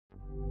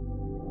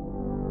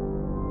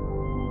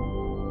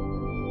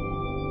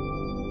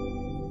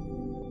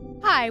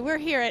Hi, we're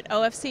here at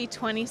OFC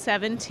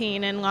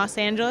 2017 in Los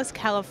Angeles,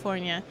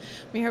 California.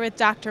 We're here with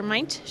Dr.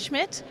 Meint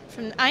Smit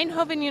from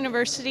Eindhoven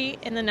University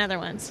in the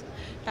Netherlands.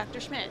 Dr.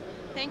 Smit,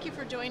 thank you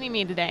for joining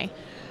me today.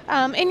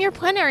 In your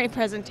plenary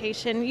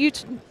presentation, you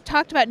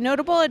talked about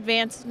notable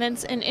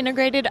advancements in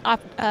integrated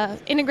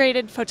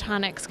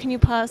photonics. Can you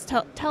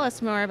tell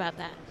us more about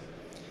that?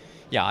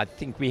 Yeah, I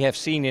think we have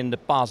seen in the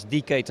past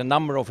decade a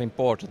number of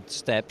important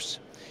steps.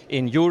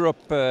 In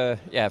Europe,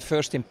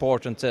 first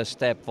important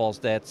step was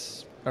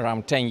that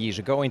around 10 years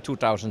ago, in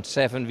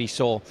 2007, we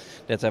saw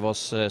that there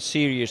was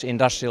serious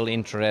industrial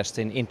interest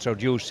in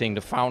introducing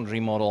the foundry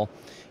model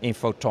in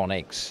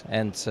photonics.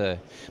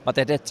 But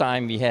at that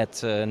time we had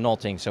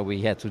nothing, so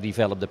we had to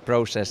develop the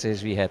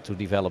processes, we had to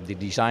develop the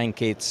design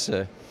kits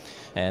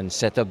and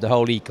set up the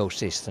whole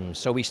ecosystem.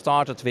 So we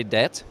started with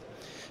that.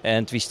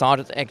 And we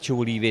started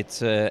actually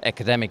with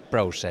academic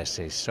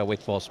processes, so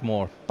it was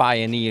more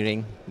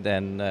pioneering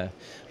than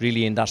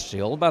really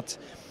industrial. But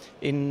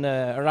in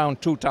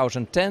around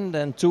 2010,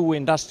 then two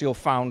industrial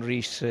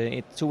foundries,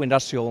 two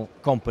industrial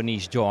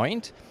companies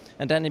joined,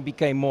 and then it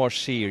became more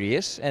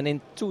serious. And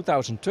in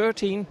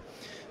 2013,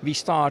 we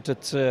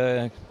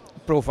started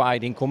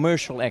providing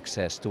commercial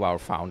access to our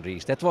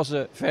foundries. That was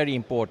a very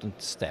important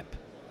step.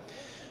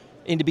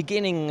 In the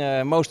beginning,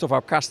 most of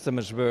our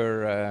customers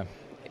were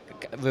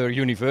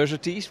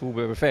universities who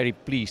were very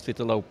pleased with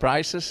the low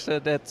prices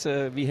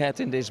that we had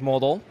in this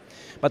model.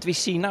 But we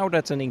see now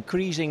that an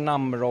increasing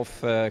number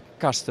of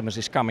customers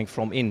is coming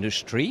from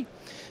industry.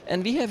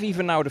 And we have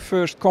even now the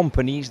first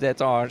companies that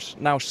are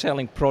now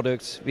selling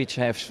products which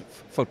have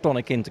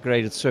photonic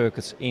integrated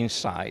circuits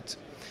inside.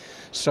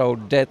 So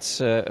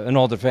that's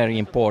another very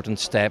important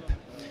step.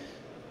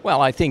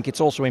 Well, I think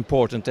it's also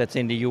important that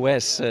in the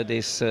US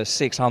this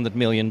 $600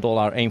 million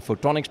AIM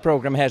Photonics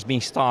program has been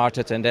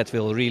started, and that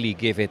will really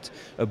give it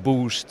a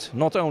boost,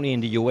 not only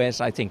in the US,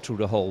 I think through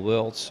the whole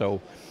world.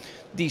 So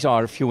these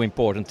are a few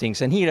important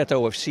things. And here at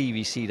OFC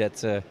we see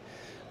that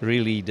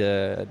really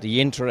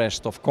the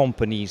interest of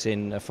companies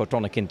in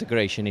photonic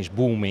integration is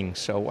booming.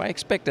 So I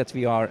expect that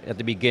we are at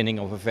the beginning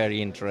of a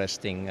very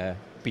interesting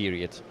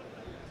period.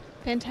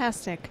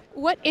 Fantastic.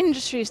 What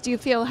industries do you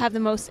feel have the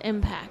most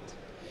impact?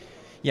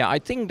 Yeah, I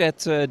think that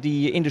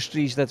the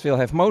industries that will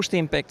have most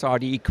impact are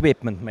the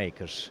equipment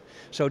makers.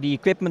 So the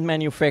equipment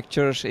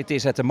manufacturers, it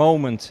is at the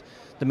moment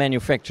the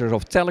manufacturers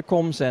of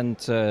telecoms and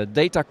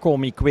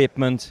datacom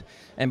equipment.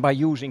 And by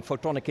using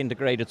photonic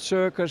integrated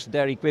circuits,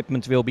 their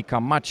equipment will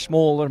become much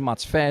smaller,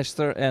 much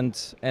faster and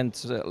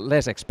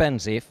less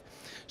expensive.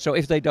 So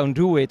if they don't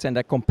do it and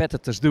their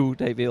competitors do,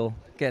 they will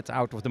get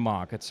out of the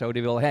market. So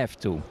they will have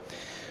to.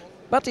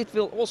 But it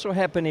will also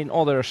happen in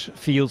other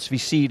fields. We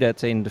see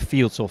that in the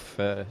fields of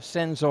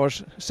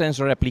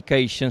sensor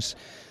applications,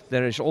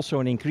 there is also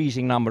an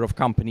increasing number of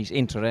companies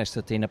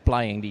interested in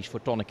applying these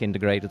photonic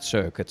integrated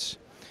circuits.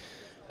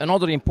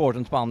 Another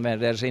important one where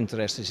there's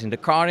interest is in the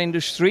car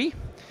industry.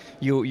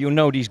 You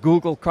know these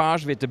Google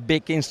cars with the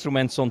big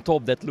instruments on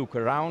top that look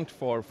around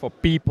for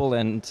people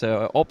and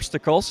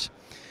obstacles.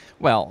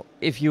 Well,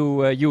 if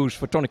you use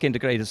photonic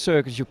integrated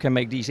circuits, you can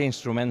make these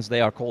instruments,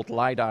 they are called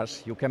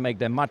LiDARs, you can make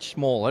them much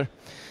smaller.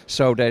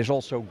 So there's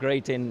also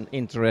great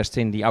interest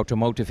in the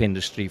automotive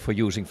industry for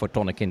using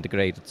photonic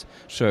integrated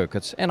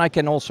circuits. And I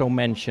can also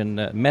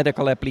mention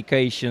medical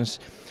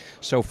applications,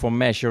 so for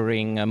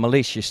measuring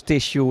malicious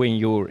tissue in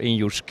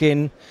your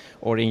skin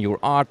or in your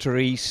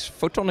arteries,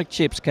 photonic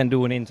chips can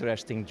do an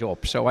interesting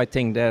job. So I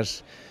think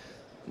there's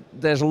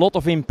a lot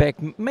of impact,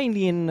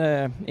 mainly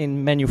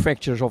in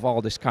manufacturers of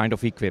all this kind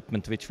of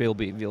equipment, which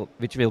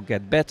will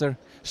get better,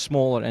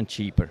 smaller and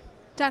cheaper.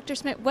 Dr.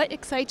 Smit, what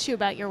excites you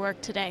about your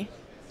work today?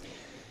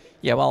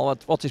 Yeah, well,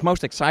 what is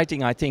most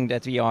exciting, I think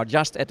that we are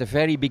just at the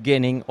very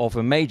beginning of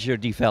a major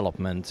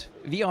development.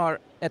 We are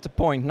at the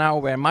point now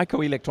where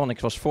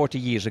microelectronics was 40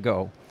 years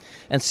ago.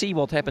 And see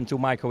what happened to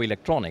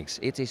microelectronics.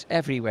 It is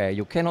everywhere.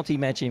 You cannot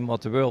imagine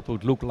what the world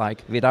would look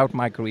like without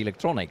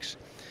microelectronics.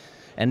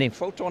 And in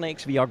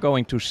photonics, we are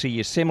going to see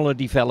a similar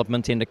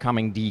development in the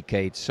coming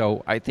decades.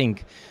 So I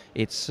think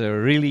it's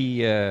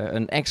really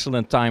an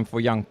excellent time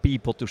for young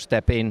people to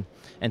step in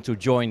and to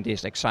join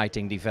this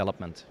exciting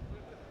development.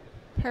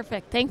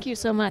 Perfect. Thank you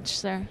so much,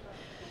 sir.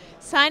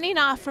 Signing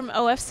off from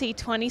OFC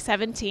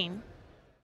 2017.